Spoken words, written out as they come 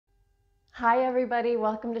Hi everybody,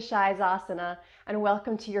 welcome to Shai's Asana and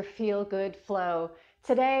welcome to your Feel Good Flow.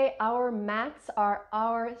 Today our mats are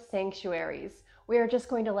our sanctuaries. We are just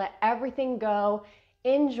going to let everything go,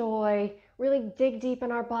 enjoy, really dig deep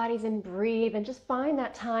in our bodies and breathe and just find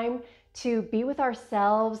that time to be with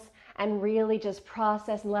ourselves and really just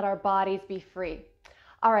process and let our bodies be free.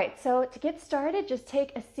 All right, so to get started, just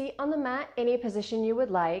take a seat on the mat, any position you would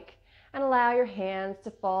like, and allow your hands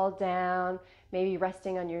to fall down, maybe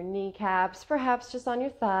resting on your kneecaps, perhaps just on your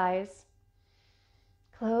thighs.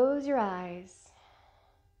 Close your eyes.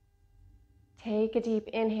 Take a deep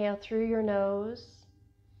inhale through your nose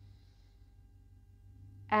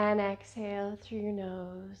and exhale through your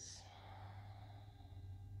nose.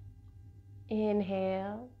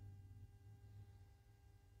 Inhale.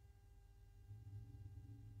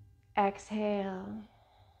 Exhale.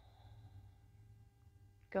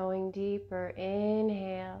 Going deeper.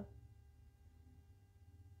 Inhale.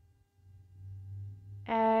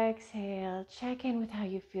 Exhale. Check in with how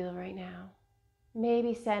you feel right now.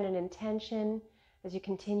 Maybe set an intention as you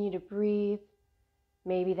continue to breathe.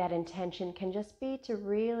 Maybe that intention can just be to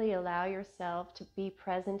really allow yourself to be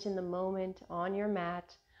present in the moment on your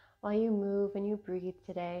mat while you move and you breathe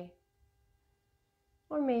today.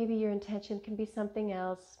 Or maybe your intention can be something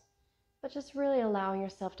else, but just really allowing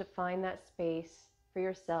yourself to find that space for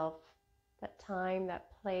yourself, that time, that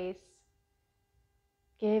place,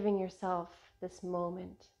 giving yourself this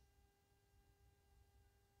moment.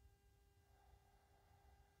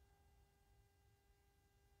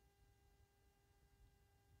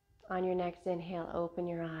 On your next inhale, open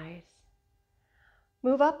your eyes.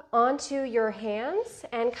 Move up onto your hands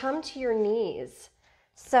and come to your knees.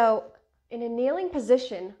 So in a kneeling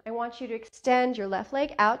position, I want you to extend your left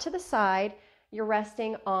leg out to the side. You're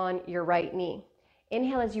resting on your right knee.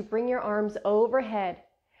 Inhale as you bring your arms overhead,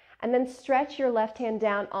 and then stretch your left hand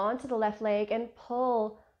down onto the left leg and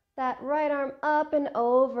pull that right arm up and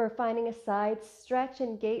over, finding a side stretch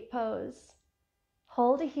and gate pose.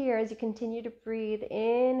 Hold it here as you continue to breathe.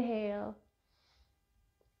 Inhale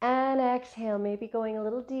and exhale, maybe going a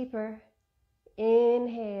little deeper.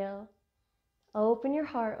 Inhale. Open your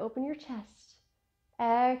heart, open your chest.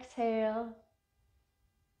 Exhale.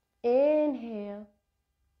 Inhale.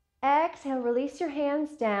 Exhale, release your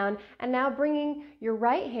hands down, and now bringing your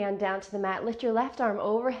right hand down to the mat. Lift your left arm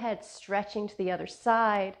overhead, stretching to the other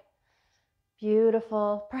side.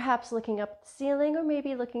 Beautiful. Perhaps looking up at the ceiling or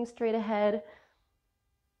maybe looking straight ahead.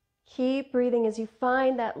 Keep breathing as you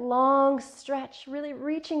find that long stretch, really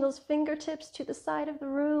reaching those fingertips to the side of the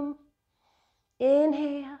room.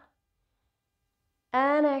 Inhale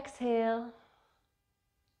and exhale.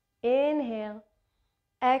 Inhale.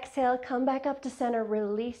 Exhale, come back up to center,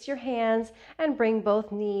 release your hands and bring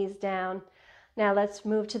both knees down. Now let's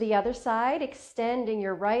move to the other side, extending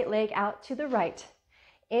your right leg out to the right.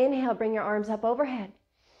 Inhale, bring your arms up overhead.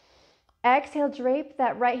 Exhale, drape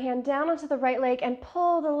that right hand down onto the right leg and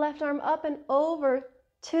pull the left arm up and over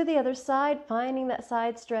to the other side, finding that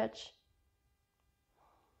side stretch.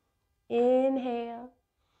 Inhale.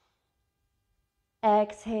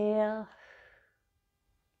 Exhale.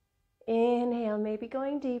 Inhale, maybe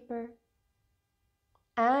going deeper.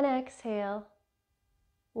 And exhale.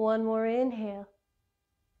 One more inhale.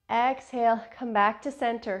 Exhale, come back to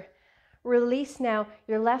center. Release now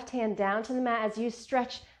your left hand down to the mat as you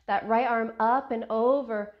stretch that right arm up and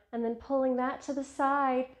over, and then pulling that to the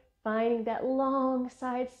side, finding that long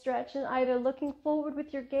side stretch and either looking forward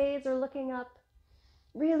with your gaze or looking up.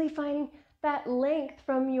 Really finding that length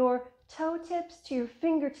from your toe tips to your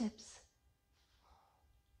fingertips.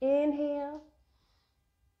 Inhale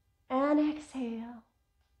and exhale.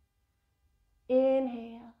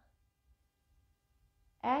 Inhale.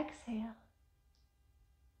 Exhale.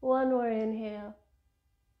 One more inhale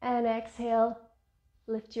and exhale.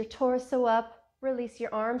 Lift your torso up, release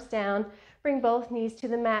your arms down, bring both knees to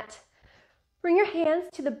the mat. Bring your hands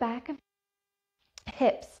to the back of your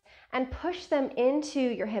hips and push them into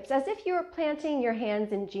your hips as if you were planting your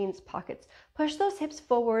hands in jeans pockets. Push those hips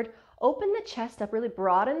forward, open the chest up, really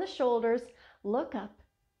broaden the shoulders, look up.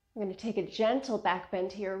 I'm going to take a gentle back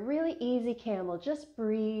bend here, really easy camel. Just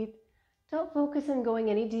breathe. Don't focus on going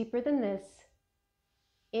any deeper than this.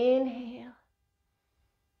 Inhale.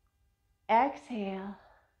 Exhale.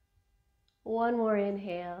 One more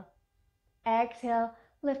inhale. Exhale,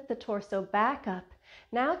 lift the torso back up.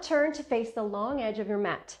 Now turn to face the long edge of your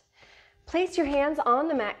mat. Place your hands on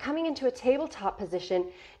the mat, coming into a tabletop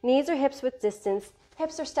position. Knees or hips width distance.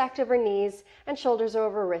 Hips are stacked over knees and shoulders are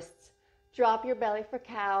over wrists. Drop your belly for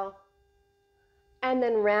cow. And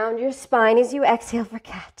then round your spine as you exhale for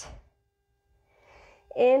cat.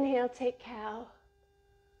 Inhale, take cow.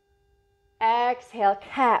 Exhale,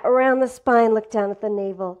 cat around the spine, look down at the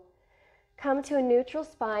navel. Come to a neutral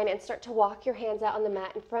spine and start to walk your hands out on the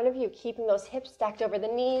mat in front of you, keeping those hips stacked over the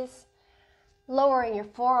knees, lowering your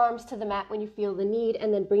forearms to the mat when you feel the need,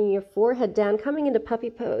 and then bringing your forehead down, coming into puppy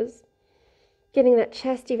pose. Getting that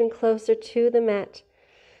chest even closer to the mat.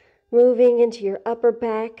 Moving into your upper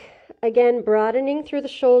back. Again, broadening through the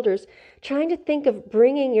shoulders, trying to think of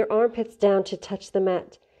bringing your armpits down to touch the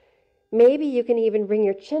mat. Maybe you can even bring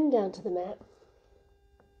your chin down to the mat.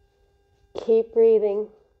 Keep breathing.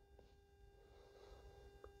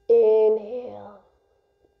 Inhale.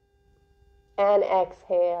 And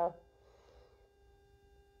exhale.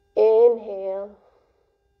 Inhale.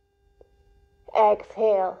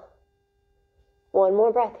 Exhale. One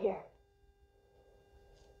more breath here.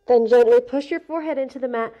 Then gently push your forehead into the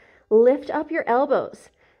mat. Lift up your elbows.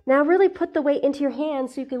 Now really put the weight into your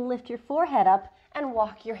hands so you can lift your forehead up and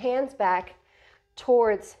walk your hands back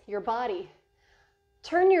towards your body.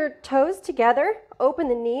 Turn your toes together. Open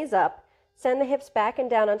the knees up. Send the hips back and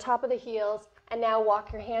down on top of the heels. And now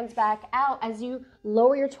walk your hands back out as you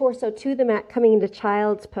lower your torso to the mat, coming into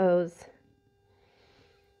child's pose.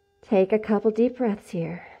 Take a couple deep breaths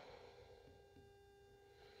here.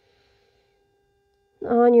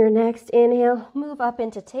 On your next inhale, move up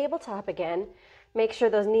into tabletop again. Make sure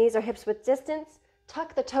those knees are hips width distance.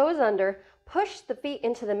 Tuck the toes under. Push the feet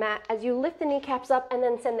into the mat as you lift the kneecaps up and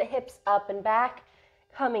then send the hips up and back,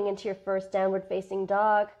 coming into your first downward facing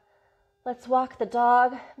dog. Let's walk the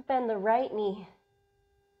dog. Bend the right knee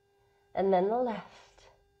and then the left.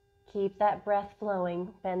 Keep that breath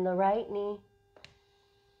flowing. Bend the right knee,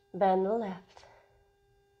 bend the left,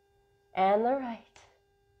 and the right.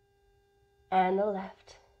 And the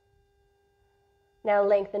left. Now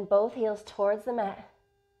lengthen both heels towards the mat.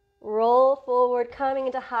 Roll forward, coming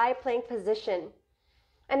into high plank position.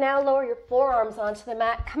 And now lower your forearms onto the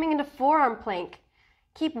mat, coming into forearm plank.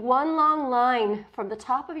 Keep one long line from the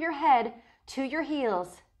top of your head to your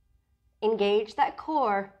heels. Engage that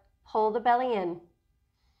core, pull the belly in.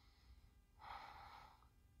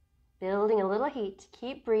 Building a little heat,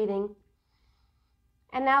 keep breathing.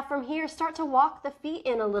 And now from here, start to walk the feet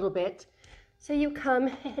in a little bit. So you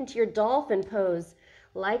come into your dolphin pose,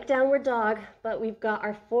 like downward dog, but we've got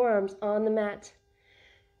our forearms on the mat.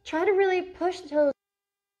 Try to really push the toes.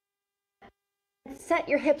 Set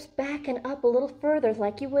your hips back and up a little further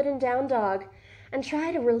like you would in down dog, and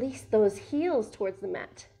try to release those heels towards the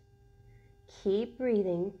mat. Keep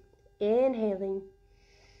breathing, inhaling,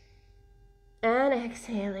 and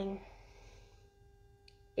exhaling.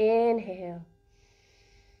 Inhale,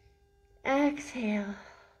 exhale.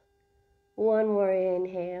 One more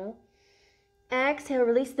inhale. Exhale,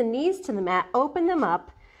 release the knees to the mat, open them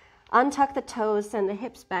up, untuck the toes, send the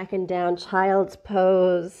hips back and down, child's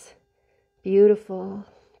pose. Beautiful.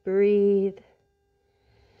 Breathe.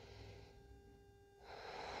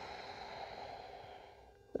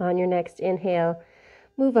 On your next inhale,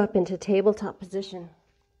 move up into tabletop position.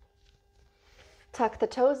 Tuck the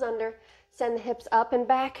toes under, send the hips up and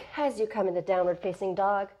back as you come into downward facing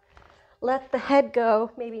dog. Let the head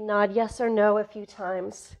go, maybe nod yes or no a few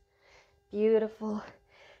times. Beautiful.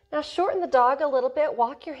 Now shorten the dog a little bit,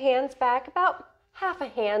 walk your hands back about half a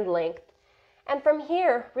hand length. And from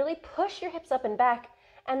here, really push your hips up and back,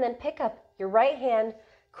 and then pick up your right hand,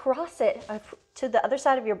 cross it to the other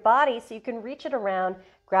side of your body so you can reach it around,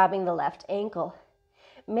 grabbing the left ankle.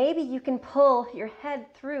 Maybe you can pull your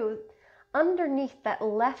head through underneath that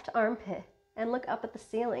left armpit and look up at the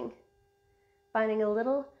ceiling, finding a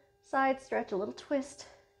little side stretch, a little twist,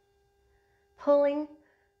 pulling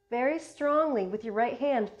very strongly with your right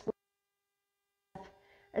hand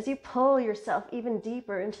as you pull yourself even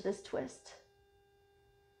deeper into this twist.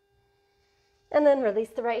 And then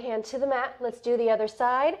release the right hand to the mat. Let's do the other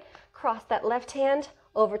side. Cross that left hand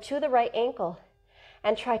over to the right ankle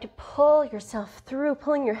and try to pull yourself through,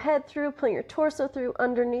 pulling your head through, pulling your torso through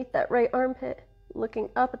underneath that right armpit, looking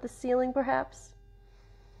up at the ceiling perhaps.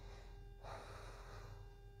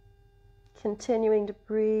 Continuing to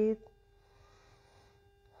breathe.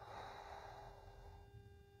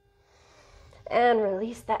 And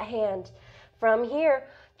release that hand. From here,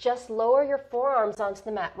 just lower your forearms onto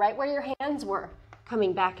the mat, right where your hands were,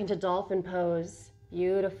 coming back into dolphin pose.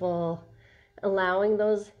 Beautiful. Allowing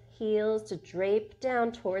those heels to drape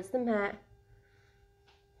down towards the mat.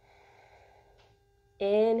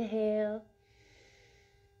 Inhale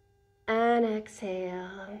and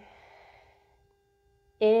exhale.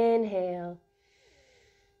 Inhale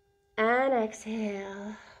and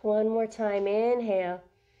exhale. One more time. Inhale.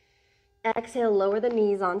 Exhale, lower the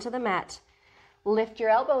knees onto the mat. Lift your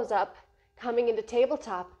elbows up, coming into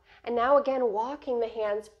tabletop. And now again, walking the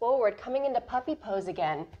hands forward, coming into puppy pose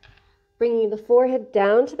again. Bringing the forehead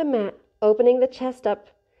down to the mat, opening the chest up,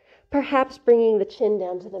 perhaps bringing the chin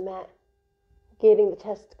down to the mat, getting the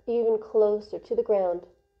chest even closer to the ground.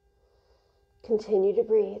 Continue to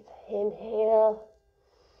breathe. Inhale,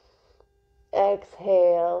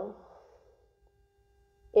 exhale,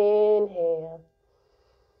 inhale,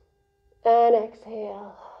 and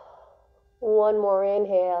exhale. One more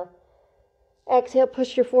inhale. Exhale,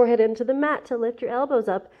 push your forehead into the mat to lift your elbows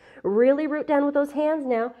up. Really root down with those hands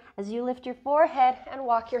now as you lift your forehead and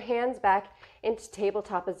walk your hands back into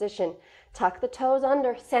tabletop position. Tuck the toes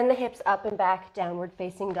under, send the hips up and back, downward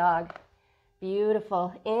facing dog.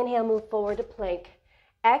 Beautiful. Inhale, move forward to plank.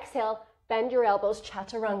 Exhale, bend your elbows,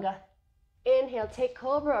 chaturanga. Inhale, take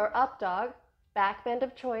cobra or up dog, back bend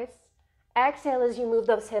of choice. Exhale as you move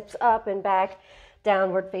those hips up and back,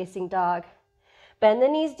 downward facing dog. Bend the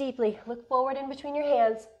knees deeply, look forward in between your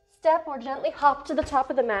hands, step or gently hop to the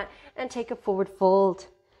top of the mat and take a forward fold.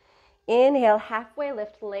 Inhale, halfway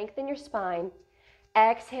lift, lengthen your spine.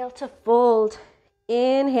 Exhale to fold.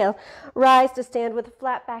 Inhale, rise to stand with a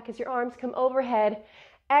flat back as your arms come overhead.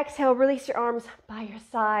 Exhale, release your arms by your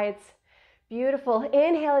sides. Beautiful.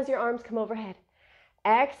 Inhale as your arms come overhead.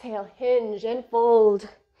 Exhale, hinge and fold.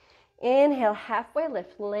 Inhale, halfway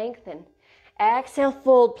lift, lengthen. Exhale,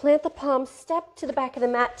 fold, plant the palms, step to the back of the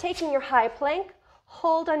mat, taking your high plank.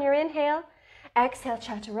 Hold on your inhale. Exhale,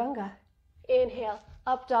 chaturanga. Inhale,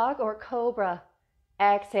 up dog or cobra.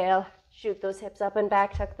 Exhale, shoot those hips up and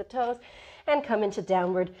back, tuck the toes, and come into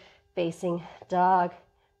downward facing dog.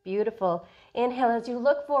 Beautiful. Inhale as you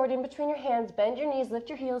look forward in between your hands, bend your knees, lift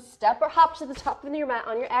your heels, step or hop to the top of your mat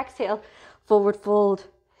on your exhale, forward fold.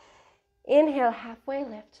 Inhale, halfway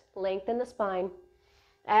lift, lengthen the spine.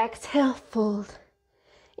 Exhale, fold.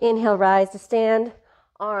 Inhale, rise to stand.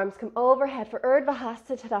 Arms come overhead for Urdhva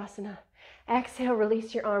Hasta Tadasana. Exhale,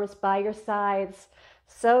 release your arms by your sides.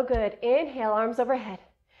 So good. Inhale, arms overhead.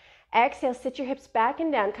 Exhale, sit your hips back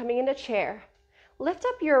and down, coming into chair. Lift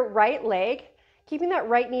up your right leg, keeping that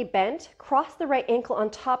right knee bent. Cross the right ankle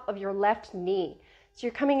on top of your left knee. So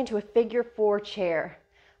you're coming into a figure 4 chair.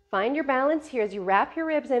 Find your balance here as you wrap your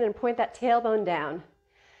ribs in and point that tailbone down.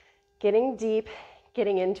 Getting deep,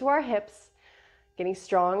 getting into our hips, getting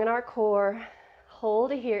strong in our core.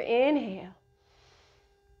 Hold it here. Inhale.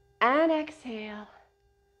 And exhale.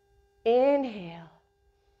 Inhale.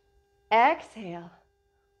 Exhale.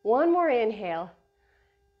 One more inhale.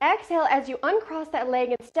 Exhale as you uncross that leg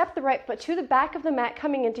and step the right foot to the back of the mat,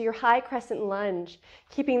 coming into your high crescent lunge,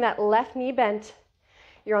 keeping that left knee bent.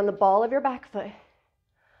 You're on the ball of your back foot.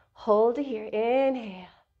 Hold it here. Inhale.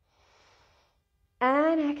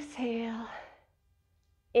 And exhale.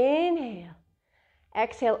 Inhale.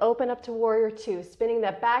 Exhale, open up to warrior 2, spinning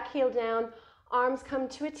that back heel down, arms come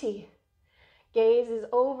to a T. Gaze is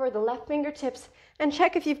over the left fingertips and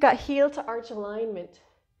check if you've got heel to arch alignment.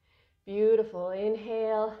 Beautiful.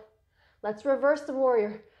 Inhale. Let's reverse the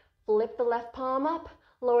warrior. Flip the left palm up,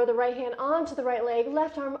 lower the right hand onto the right leg,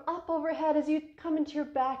 left arm up overhead as you come into your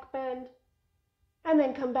back bend, and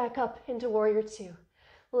then come back up into warrior 2.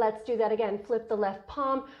 Let's do that again. Flip the left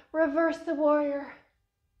palm, reverse the warrior,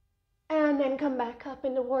 and then come back up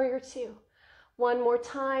into warrior 2. One more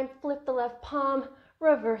time. Flip the left palm,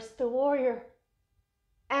 reverse the warrior,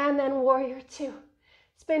 and then warrior 2.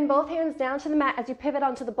 Spin both hands down to the mat as you pivot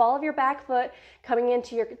onto the ball of your back foot, coming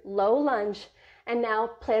into your low lunge. And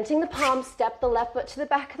now planting the palms, step the left foot to the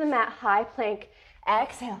back of the mat, high plank.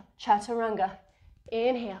 Exhale, chaturanga.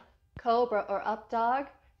 Inhale, cobra or up dog.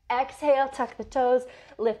 Exhale, tuck the toes,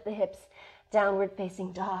 lift the hips, downward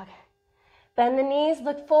facing dog. Bend the knees,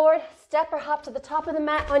 look forward, step or hop to the top of the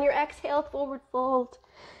mat on your exhale, forward fold.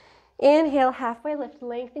 Inhale, halfway lift,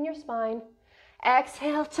 lengthen your spine.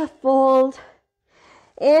 Exhale to fold.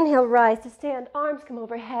 Inhale, rise to stand, arms come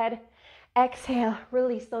overhead. Exhale,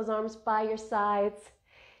 release those arms by your sides.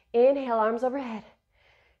 Inhale, arms overhead.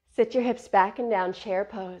 Sit your hips back and down, chair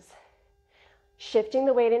pose. Shifting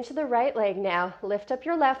the weight into the right leg now. Lift up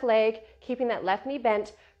your left leg, keeping that left knee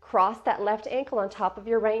bent. Cross that left ankle on top of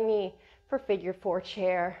your right knee for figure 4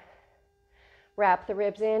 chair. Wrap the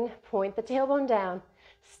ribs in, point the tailbone down.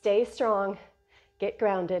 Stay strong, get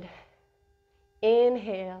grounded.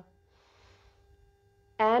 Inhale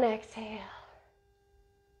and exhale.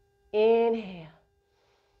 Inhale.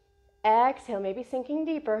 Exhale, maybe sinking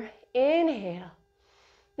deeper. Inhale.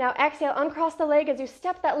 Now exhale, uncross the leg as you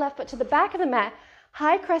step that left foot to the back of the mat.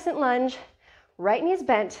 High crescent lunge, right knee's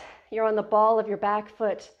bent. You're on the ball of your back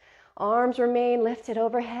foot. Arms remain lifted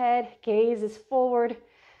overhead, gaze is forward.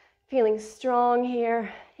 Feeling strong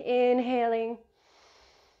here. Inhaling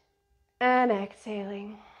and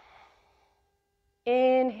exhaling.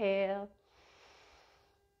 Inhale.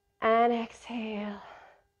 And exhale.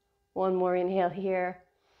 One more inhale here.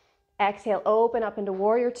 Exhale, open up into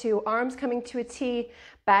warrior two, arms coming to a T,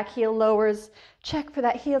 back heel lowers. Check for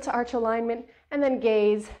that heel to arch alignment, and then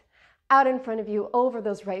gaze out in front of you over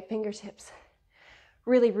those right fingertips.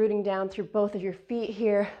 Really rooting down through both of your feet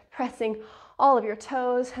here, pressing all of your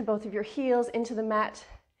toes and both of your heels into the mat.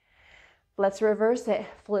 Let's reverse it.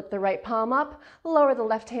 Flip the right palm up, lower the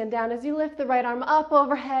left hand down as you lift the right arm up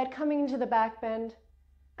overhead, coming into the back bend,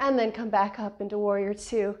 and then come back up into warrior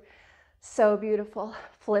two. So beautiful.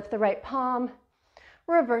 Flip the right palm,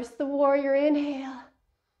 reverse the warrior, inhale.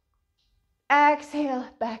 Exhale,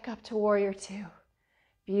 back up to warrior two.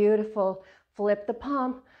 Beautiful. Flip the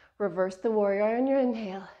palm, reverse the warrior on your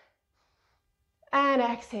inhale. And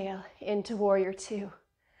exhale into warrior two.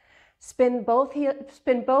 Spin both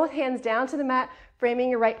hands down to the mat,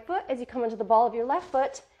 framing your right foot as you come into the ball of your left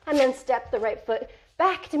foot, and then step the right foot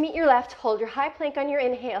back to meet your left. Hold your high plank on your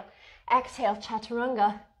inhale. Exhale,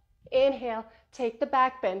 chaturanga. Inhale, take the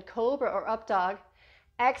back bend, cobra or up dog.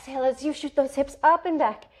 Exhale as you shoot those hips up and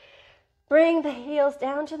back. Bring the heels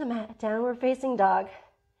down to the mat, downward facing dog.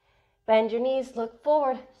 Bend your knees, look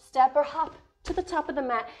forward, step or hop to the top of the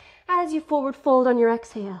mat as you forward fold on your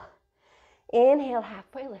exhale. Inhale,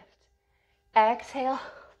 halfway lift. Exhale,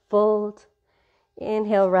 fold.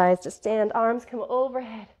 Inhale, rise to stand, arms come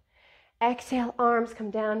overhead. Exhale, arms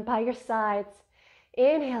come down by your sides.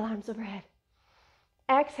 Inhale, arms overhead.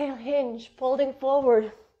 Exhale, hinge, folding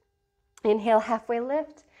forward. Inhale, halfway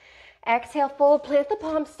lift. Exhale, fold, plant the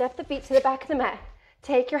palms, step the feet to the back of the mat.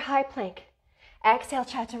 Take your high plank. Exhale,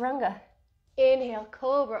 chaturanga. Inhale,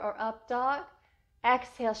 cobra or up dog.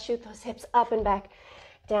 Exhale, shoot those hips up and back.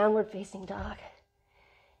 Downward facing dog.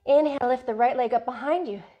 Inhale, lift the right leg up behind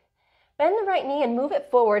you. Bend the right knee and move it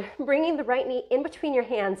forward, bringing the right knee in between your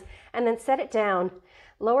hands, and then set it down.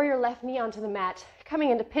 Lower your left knee onto the mat, coming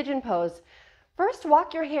into pigeon pose. First,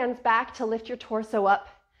 walk your hands back to lift your torso up.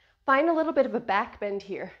 Find a little bit of a back bend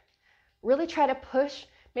here. Really try to push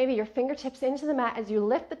maybe your fingertips into the mat as you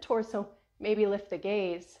lift the torso, maybe lift the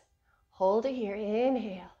gaze. Hold it here,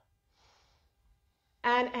 inhale.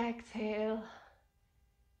 And exhale.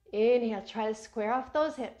 Inhale, try to square off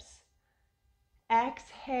those hips.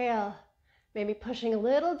 Exhale, maybe pushing a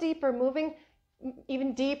little deeper, moving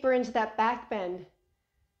even deeper into that back bend.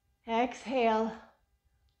 Exhale.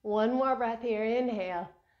 One more breath here, inhale.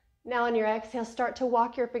 Now on your exhale, start to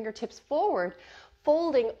walk your fingertips forward,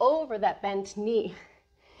 folding over that bent knee.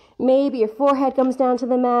 Maybe your forehead comes down to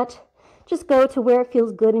the mat. Just go to where it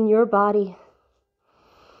feels good in your body.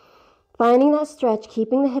 Finding that stretch,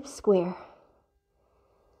 keeping the hips square.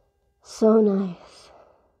 So nice.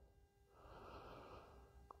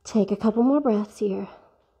 Take a couple more breaths here.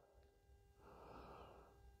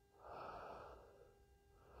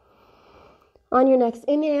 On your next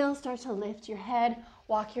inhale, start to lift your head,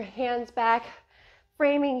 walk your hands back,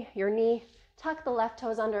 framing your knee, tuck the left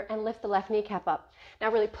toes under and lift the left kneecap up.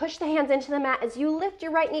 Now really push the hands into the mat as you lift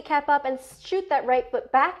your right kneecap up and shoot that right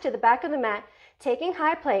foot back to the back of the mat, taking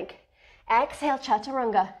high plank. Exhale,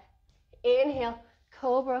 chaturanga. Inhale,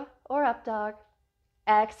 cobra or up dog.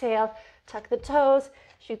 Exhale, tuck the toes,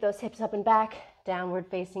 shoot those hips up and back, downward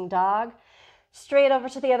facing dog. Straight over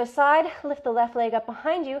to the other side, lift the left leg up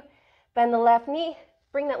behind you, bend the left knee,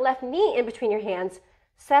 bring that left knee in between your hands,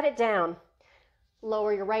 set it down.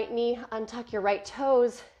 Lower your right knee, untuck your right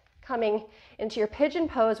toes, coming into your pigeon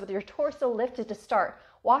pose with your torso lifted to start.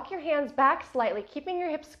 Walk your hands back slightly, keeping your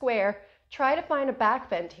hips square. Try to find a back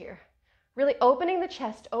bend here. Really opening the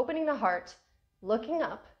chest, opening the heart, looking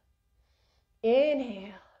up.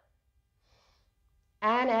 Inhale.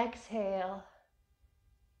 And exhale.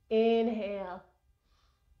 Inhale.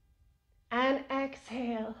 And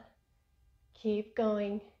exhale. Keep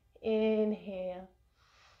going. Inhale.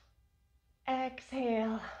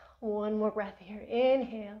 Exhale. One more breath here.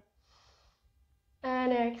 Inhale.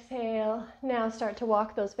 And exhale. Now start to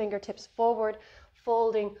walk those fingertips forward,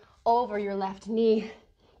 folding over your left knee.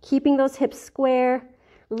 Keeping those hips square,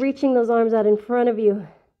 reaching those arms out in front of you.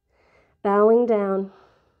 Bowing down.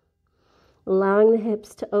 Allowing the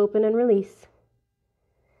hips to open and release.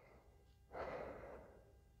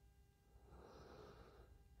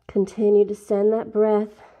 Continue to send that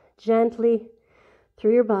breath gently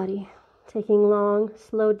through your body, taking long,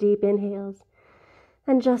 slow, deep inhales,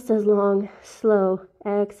 and just as long, slow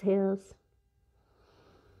exhales.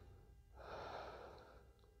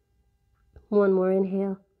 One more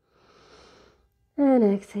inhale, and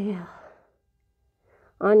exhale.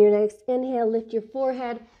 On your next inhale, lift your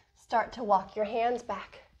forehead, start to walk your hands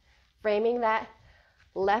back, framing that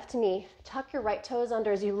left knee. Tuck your right toes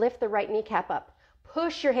under as you lift the right kneecap up.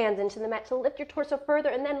 Push your hands into the mat to lift your torso further,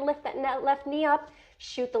 and then lift that left knee up.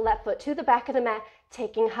 Shoot the left foot to the back of the mat,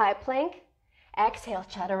 taking high plank. Exhale,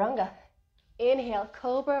 chaturanga. Inhale,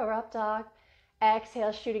 cobra or up dog.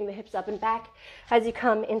 Exhale, shooting the hips up and back as you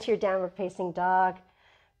come into your downward facing dog.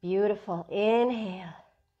 Beautiful. Inhale.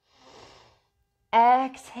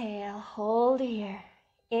 Exhale, hold here.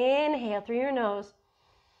 Inhale through your nose.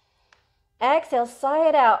 Exhale, sigh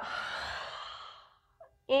it out.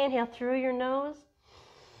 Inhale through your nose.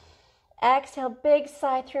 Exhale, big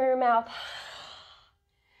sigh through your mouth.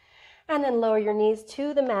 And then lower your knees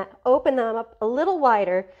to the mat. Open them up a little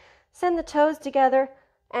wider. Send the toes together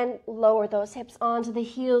and lower those hips onto the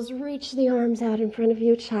heels. Reach the arms out in front of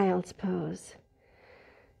you, child's pose.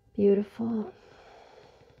 Beautiful.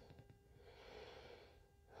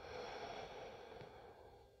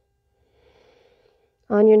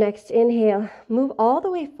 On your next inhale, move all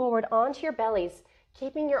the way forward onto your bellies,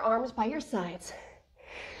 keeping your arms by your sides.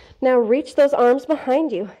 Now reach those arms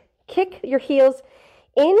behind you. Kick your heels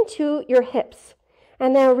into your hips.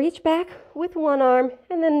 And now reach back with one arm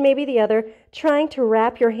and then maybe the other, trying to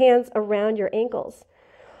wrap your hands around your ankles.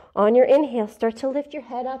 On your inhale, start to lift your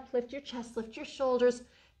head up, lift your chest, lift your shoulders.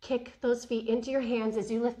 Kick those feet into your hands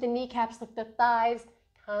as you lift the kneecaps, lift the thighs,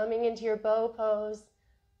 coming into your bow pose.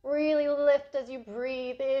 Really lift as you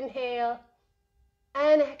breathe. Inhale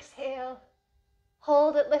and exhale.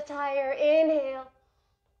 Hold it, lift higher. Inhale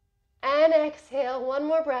and exhale. One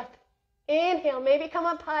more breath. Inhale, maybe come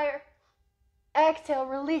up higher. Exhale,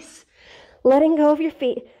 release. Letting go of your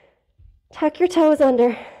feet. Tuck your toes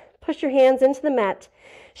under. Push your hands into the mat.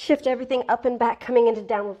 Shift everything up and back, coming into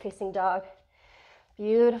downward facing dog.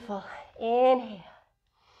 Beautiful. Inhale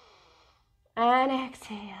and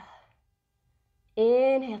exhale.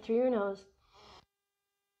 Inhale through your nose.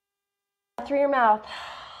 Through your mouth.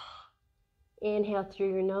 Inhale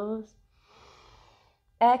through your nose.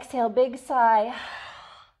 Exhale, big sigh.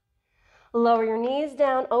 Lower your knees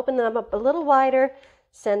down, open them up a little wider.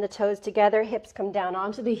 Send the toes together, hips come down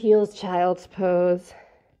onto the heels, child's pose.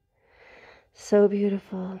 So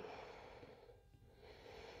beautiful.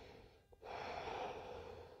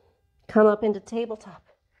 Come up into tabletop.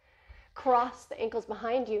 Cross the ankles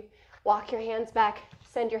behind you. Walk your hands back.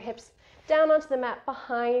 Send your hips down onto the mat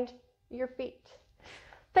behind your feet.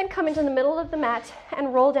 Then come into the middle of the mat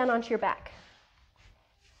and roll down onto your back.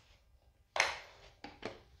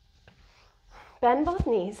 Bend both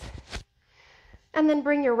knees. And then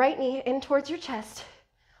bring your right knee in towards your chest.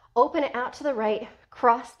 Open it out to the right.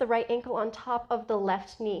 Cross the right ankle on top of the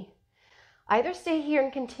left knee. Either stay here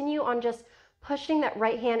and continue on just pushing that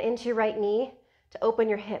right hand into your right knee to open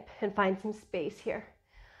your hip and find some space here.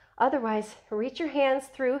 Otherwise, reach your hands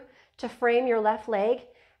through to frame your left leg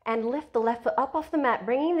and lift the left foot up off the mat,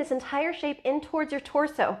 bringing this entire shape in towards your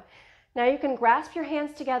torso. Now you can grasp your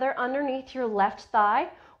hands together underneath your left thigh,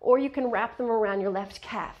 or you can wrap them around your left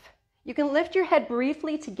calf. You can lift your head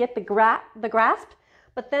briefly to get the grasp,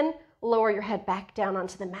 but then lower your head back down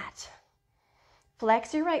onto the mat.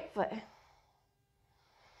 Flex your right foot.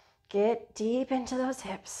 Get deep into those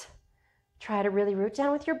hips. Try to really root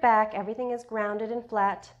down with your back. Everything is grounded and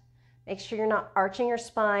flat. Make sure you're not arching your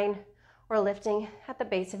spine or lifting at the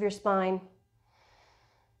base of your spine.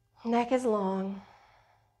 Neck is long.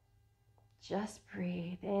 Just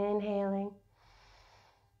breathe. Inhaling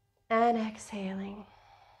and exhaling.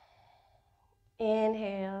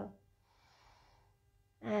 Inhale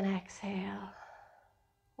and exhale.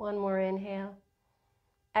 One more inhale.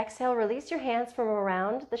 Exhale, release your hands from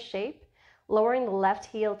around the shape, lowering the left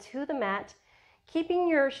heel to the mat, keeping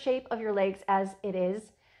your shape of your legs as it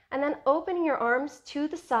is, and then opening your arms to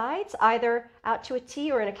the sides, either out to a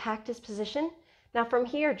T or in a cactus position. Now from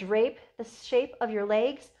here, drape the shape of your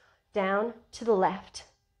legs down to the left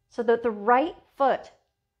so that the right foot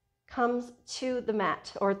comes to the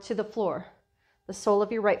mat or to the floor. The sole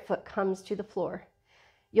of your right foot comes to the floor.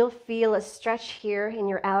 You'll feel a stretch here in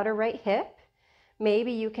your outer right hip.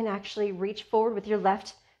 Maybe you can actually reach forward with your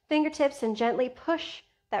left fingertips and gently push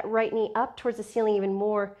that right knee up towards the ceiling even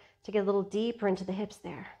more to get a little deeper into the hips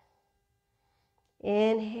there.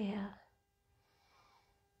 Inhale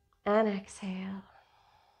and exhale.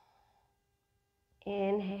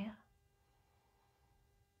 Inhale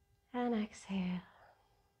and exhale.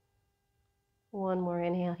 One more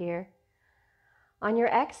inhale here. On your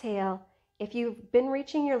exhale, if you've been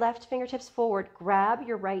reaching your left fingertips forward, grab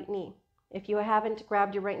your right knee. If you haven't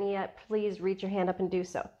grabbed your right knee yet, please reach your hand up and do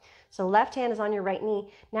so. So left hand is on your right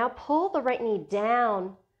knee. Now pull the right knee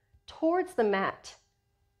down towards the mat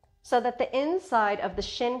so that the inside of the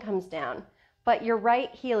shin comes down, but your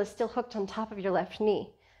right heel is still hooked on top of your left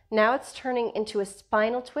knee. Now it's turning into a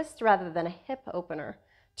spinal twist rather than a hip opener.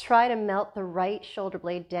 Try to melt the right shoulder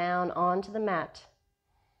blade down onto the mat.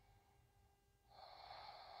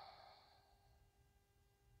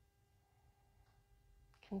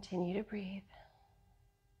 Continue to breathe.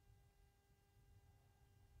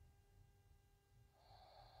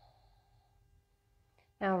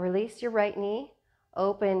 Now release your right knee,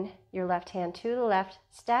 open your left hand to the left,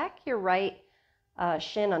 stack your right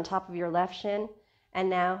shin on top of your left shin, and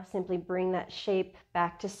now simply bring that shape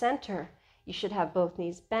back to center. You should have both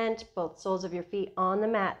knees bent, both soles of your feet on the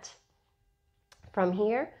mat. From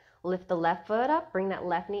here, lift the left foot up, bring that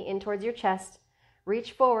left knee in towards your chest,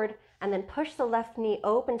 reach forward, and then push the left knee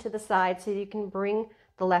open to the side so you can bring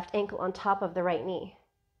the left ankle on top of the right knee.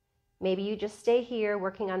 Maybe you just stay here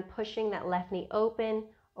working on pushing that left knee open,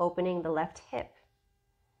 opening the left hip.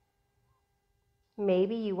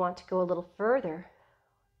 Maybe you want to go a little further,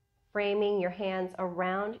 framing your hands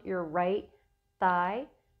around your right thigh,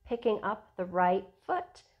 picking up the right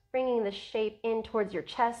foot, bringing the shape in towards your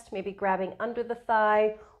chest, maybe grabbing under the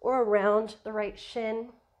thigh or around the right shin.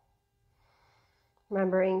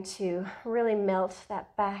 Remembering to really melt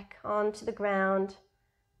that back onto the ground.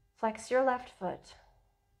 Flex your left foot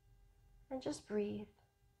and just breathe.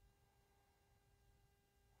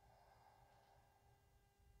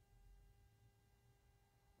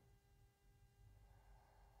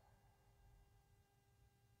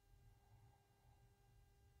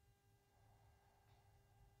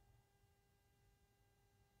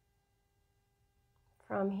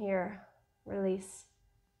 From here, release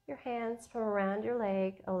your hands from around your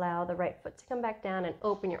leg. Allow the right foot to come back down and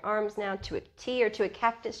open your arms now to a T or to a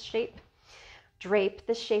cactus shape. Drape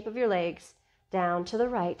the shape of your legs down to the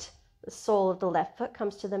right. The sole of the left foot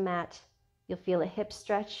comes to the mat. You'll feel a hip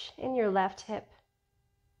stretch in your left hip.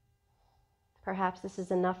 Perhaps this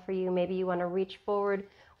is enough for you. Maybe you want to reach forward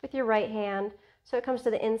with your right hand so it comes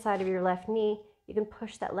to the inside of your left knee. You can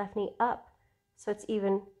push that left knee up so it's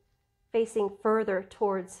even facing further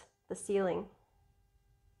towards the ceiling.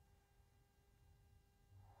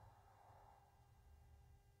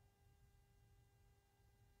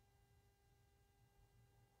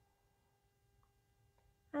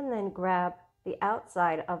 And then grab the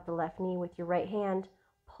outside of the left knee with your right hand.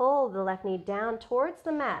 Pull the left knee down towards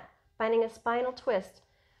the mat, finding a spinal twist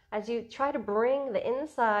as you try to bring the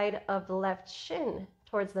inside of the left shin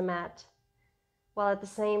towards the mat, while at the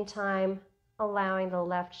same time allowing the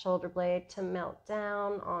left shoulder blade to melt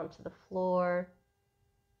down onto the floor,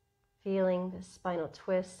 feeling the spinal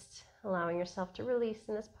twist, allowing yourself to release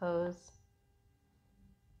in this pose.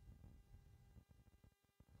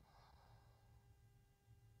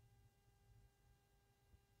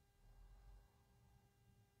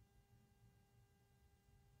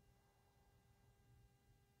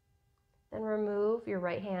 Then remove your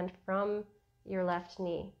right hand from your left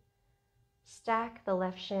knee. Stack the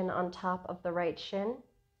left shin on top of the right shin.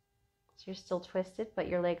 So you're still twisted, but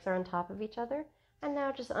your legs are on top of each other. And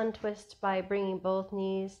now just untwist by bringing both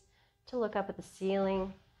knees to look up at the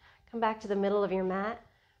ceiling. Come back to the middle of your mat.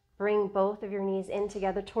 Bring both of your knees in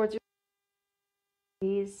together towards your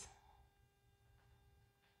knees.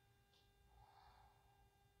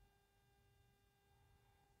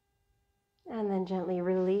 And then gently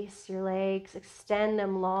release your legs, extend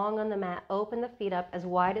them long on the mat, open the feet up as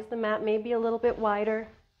wide as the mat, maybe a little bit wider.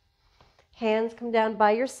 Hands come down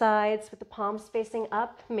by your sides with the palms facing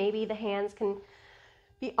up. Maybe the hands can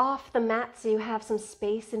be off the mat so you have some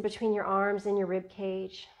space in between your arms and your rib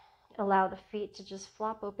cage. Allow the feet to just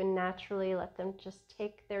flop open naturally. Let them just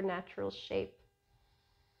take their natural shape.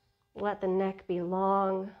 Let the neck be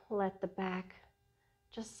long. Let the back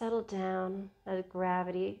just settle down as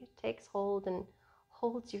gravity takes hold and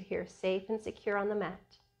holds you here safe and secure on the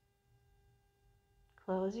mat.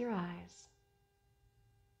 Close your eyes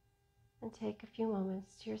and take a few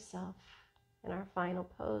moments to yourself in our final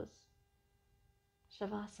pose,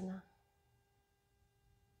 Shavasana.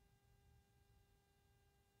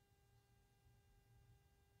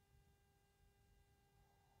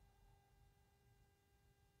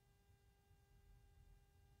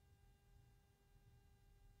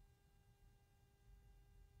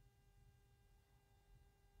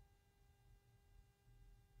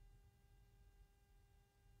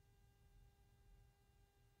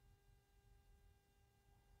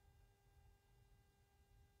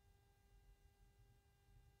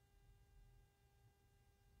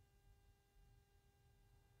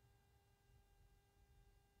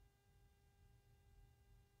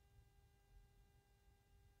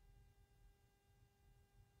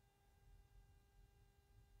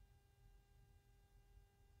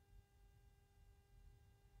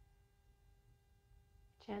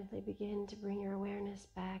 Gently begin to bring your awareness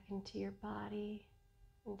back into your body,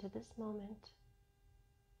 into this moment.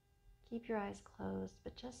 Keep your eyes closed,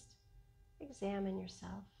 but just examine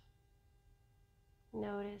yourself.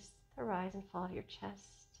 Notice the rise and fall of your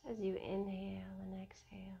chest as you inhale and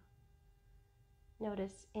exhale.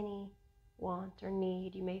 Notice any want or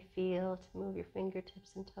need you may feel to move your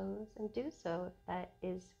fingertips and toes, and do so if that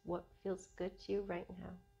is what feels good to you right now.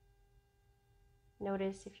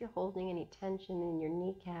 Notice if you're holding any tension in your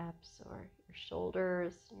kneecaps or your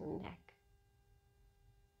shoulders, your neck.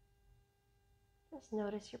 Just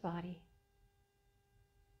notice your body.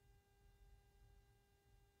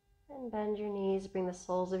 And bend your knees, bring the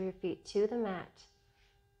soles of your feet to the mat.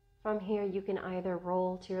 From here, you can either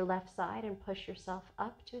roll to your left side and push yourself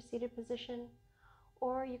up to a seated position,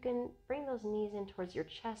 or you can bring those knees in towards your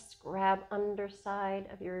chest, grab underside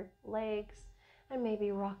of your legs, and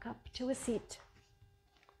maybe rock up to a seat.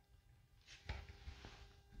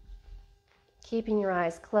 Keeping your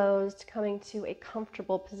eyes closed, coming to a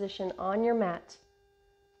comfortable position on your mat.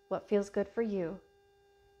 What feels good for you.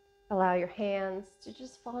 Allow your hands to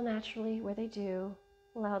just fall naturally where they do.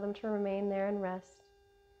 Allow them to remain there and rest.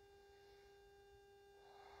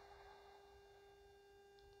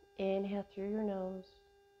 Inhale through your nose.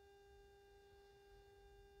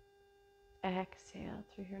 Exhale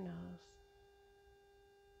through your nose.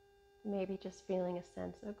 Maybe just feeling a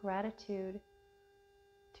sense of gratitude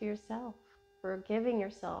to yourself for giving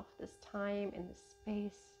yourself this time and this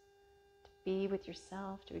space to be with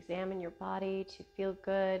yourself, to examine your body, to feel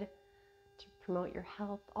good, to promote your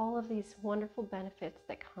health, all of these wonderful benefits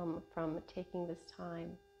that come from taking this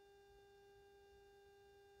time.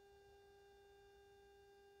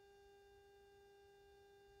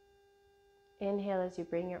 Inhale as you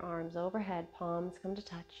bring your arms overhead, palms come to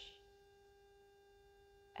touch.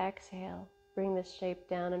 Exhale, bring this shape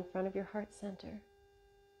down in front of your heart center.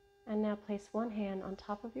 And now place one hand on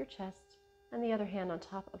top of your chest and the other hand on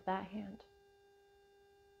top of that hand.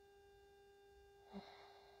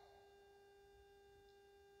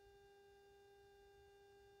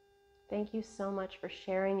 Thank you so much for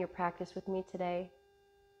sharing your practice with me today.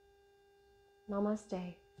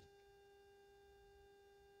 Namaste.